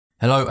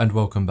Hello and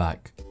welcome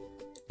back.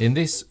 In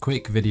this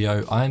quick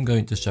video, I am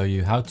going to show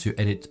you how to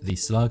edit the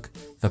slug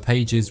for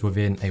pages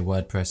within a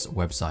WordPress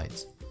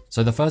website.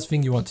 So the first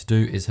thing you want to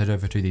do is head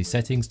over to the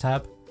settings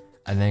tab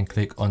and then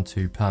click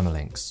onto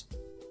Permalinks.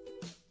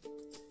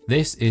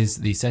 This is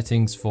the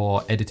settings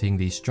for editing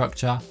the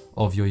structure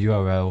of your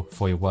URL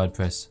for your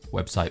WordPress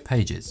website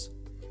pages.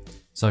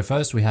 So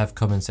first we have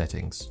common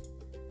settings.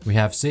 We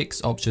have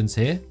 6 options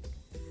here.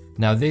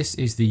 Now this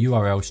is the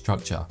URL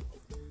structure.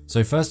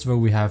 So first of all,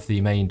 we have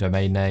the main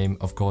domain name,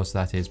 of course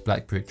that is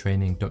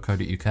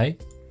blackbricktraining.co.uk,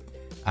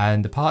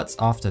 and the parts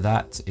after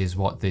that is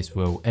what this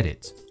will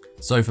edit.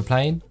 So for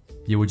plain,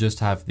 you will just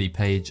have the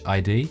page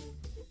ID.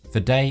 For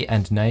day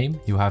and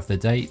name, you have the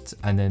date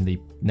and then the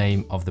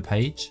name of the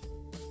page.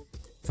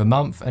 For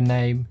month and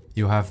name,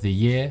 you have the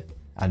year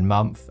and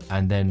month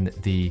and then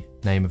the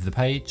name of the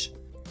page.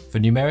 For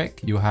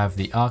numeric, you have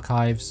the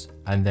archives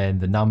and then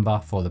the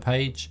number for the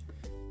page.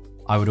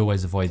 I would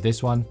always avoid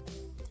this one.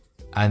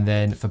 And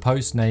then for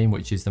post name,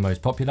 which is the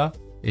most popular,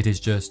 it is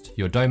just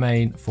your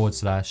domain /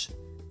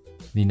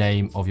 the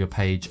name of your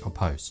page or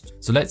post.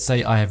 So let's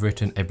say I have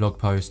written a blog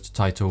post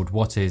titled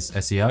 "What is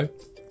SEO?"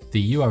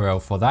 The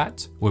URL for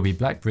that will be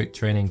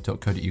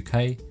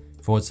blackbricktraining.co.uk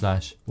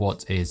 /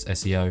 what is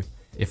SEO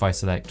if I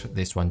select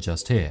this one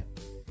just here.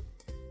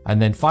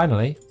 And then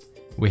finally,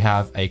 we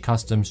have a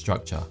custom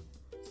structure.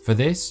 For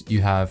this,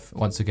 you have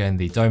once again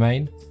the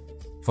domain,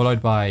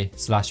 followed by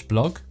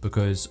 /blog,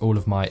 because all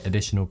of my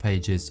additional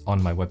pages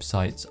on my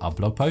website are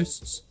blog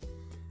posts.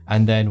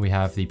 And then we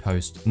have the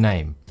post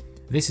name.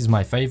 This is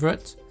my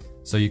favorite,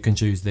 so you can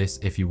choose this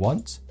if you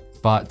want,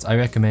 but I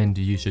recommend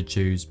you should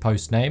choose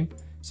post name.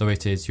 So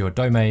it is your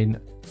domain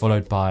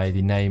followed by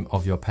the name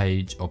of your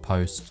page or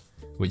post,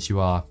 which you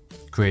are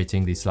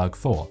creating the slug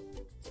for.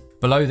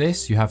 Below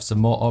this, you have some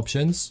more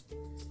options.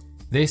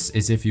 This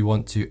is if you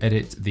want to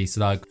edit the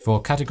slug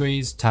for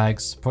categories,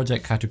 tags,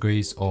 project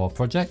categories, or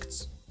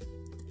projects.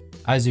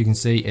 As you can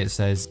see, it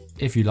says,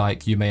 if you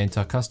like, you may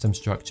enter custom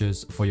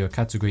structures for your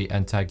category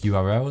and tag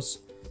URLs.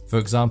 For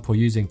example,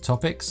 using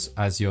topics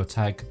as your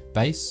tag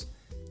base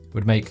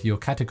would make your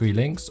category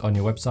links on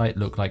your website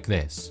look like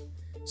this.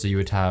 So you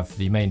would have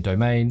the main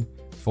domain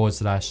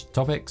 /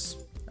 topics,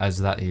 as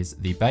that is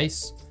the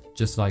base.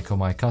 Just like on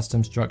my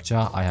custom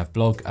structure, I have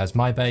blog as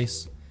my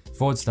base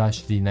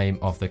 / the name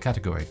of the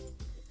category.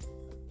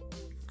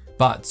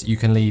 But you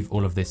can leave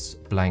all of this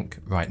blank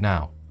right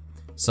now.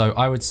 So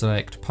I would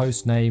select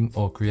post name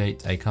or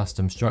create a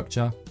custom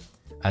structure.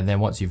 And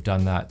then once you've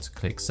done that,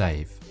 click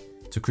save.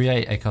 To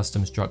create a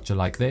custom structure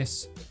like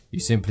this, you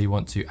simply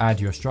want to add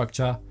your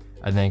structure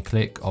and then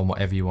click on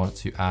whatever you want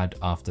to add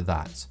after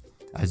that.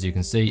 As you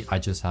can see, I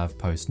just have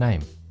post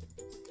name.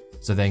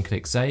 So then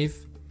click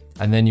save.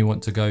 And then you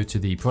want to go to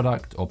the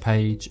product or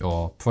page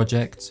or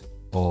project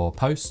or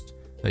post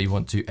that you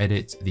want to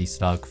edit the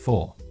slug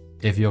for.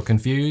 If you're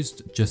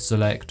confused, just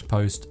select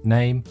post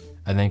name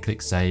and then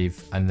click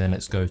save, and then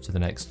let's go to the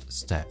next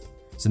step.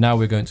 So now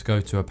we're going to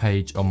go to a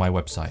page on my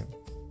website.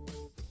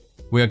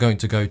 We are going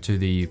to go to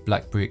the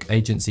BlackBrick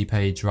agency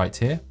page right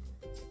here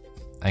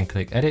and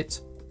click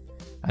edit.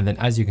 And then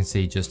as you can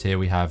see just here,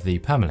 we have the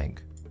permalink.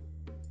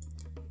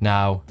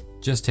 Now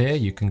just here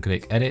you can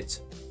click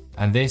edit,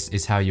 and this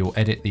is how you'll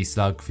edit the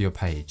slug for your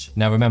page.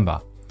 Now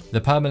remember,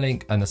 the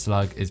permalink and the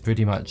slug is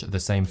pretty much the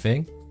same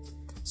thing.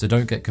 So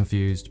don't get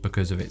confused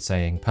because of it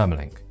saying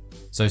permalink.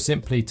 So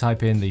simply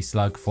type in the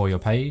slug for your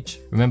page.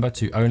 Remember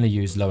to only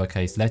use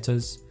lowercase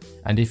letters.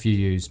 And if you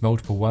use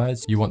multiple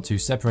words, you want to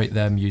separate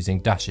them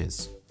using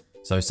dashes.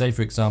 So say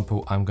for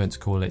example, I'm going to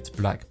call it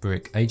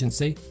BlackBrick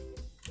Agency.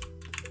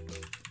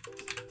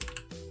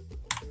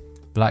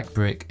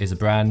 BlackBrick is a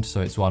brand, so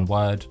it's one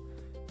word,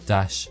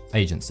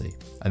 -agency,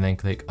 and then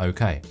click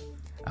OK.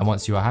 And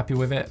once you are happy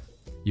with it,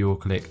 you will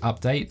click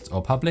update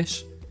or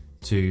publish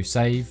to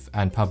save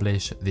and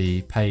publish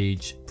the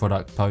page,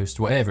 product, post,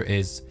 whatever it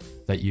is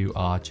that you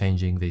are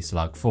changing the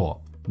slug for.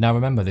 Now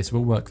remember, this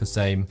will work the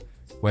same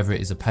whether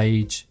it is a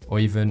page or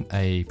even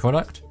a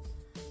product.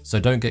 So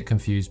don't get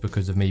confused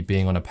because of me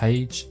being on a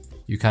page.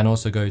 You can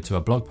also go to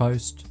a blog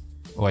post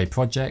or a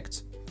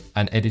project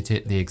and edit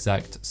it the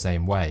exact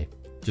same way.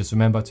 Just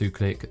remember to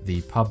click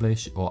the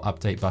publish or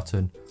update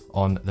button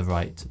on the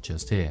right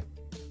just here.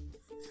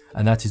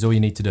 And that is all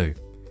you need to do.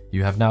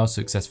 You have now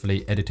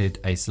successfully edited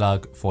a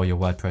slug for your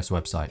WordPress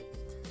website.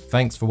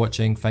 Thanks for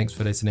watching, thanks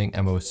for listening,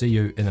 and we'll see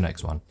you in the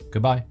next one.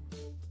 Goodbye.